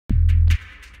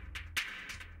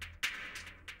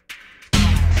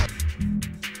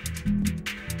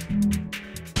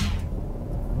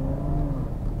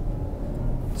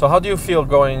So how do you feel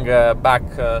going back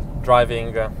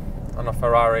driving on a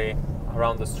Ferrari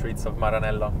around the streets of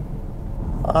Maranello?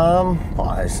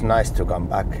 Well, it's nice to come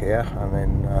back here. I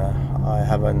mean, I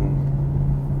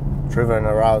haven't driven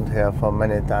around here for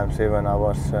many times, even I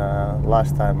was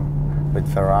last time with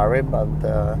Ferrari, but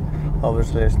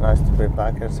obviously it's nice to be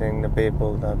back and seeing the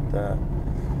people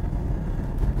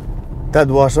that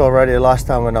was already last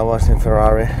time when I was in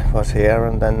Ferrari was here,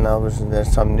 and then obviously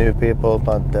there's some new people,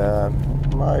 but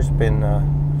it's been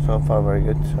so far very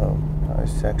good, so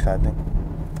it's exciting.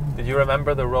 Did you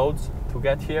remember the roads to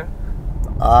get here?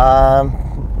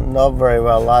 Not very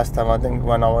well last time. I think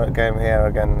when I came here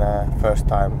again first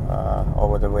time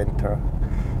over the winter,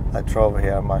 I drove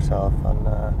here myself, and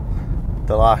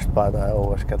the last part I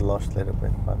always get lost a little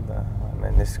bit, but I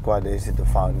mean it's quite easy to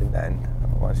find in the end.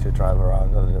 Once you drive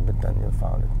around a little bit, then you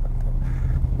found it,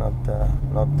 but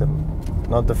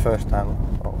not the first time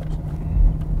always.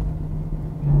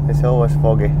 It's always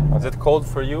foggy. Is it cold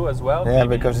for you as well? Yeah,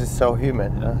 Maybe? because it's so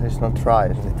humid. It's not dry.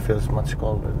 It feels much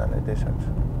colder than it is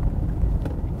actually.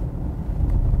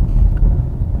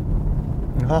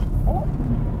 Huh?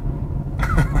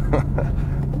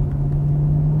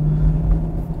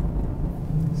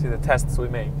 See the tests we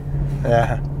make.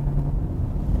 Yeah.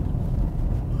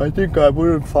 I think I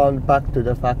wouldn't find back to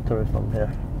the factory from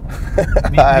here.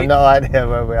 I have no idea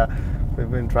where we are. We've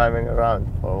been driving around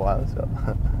for a while, so.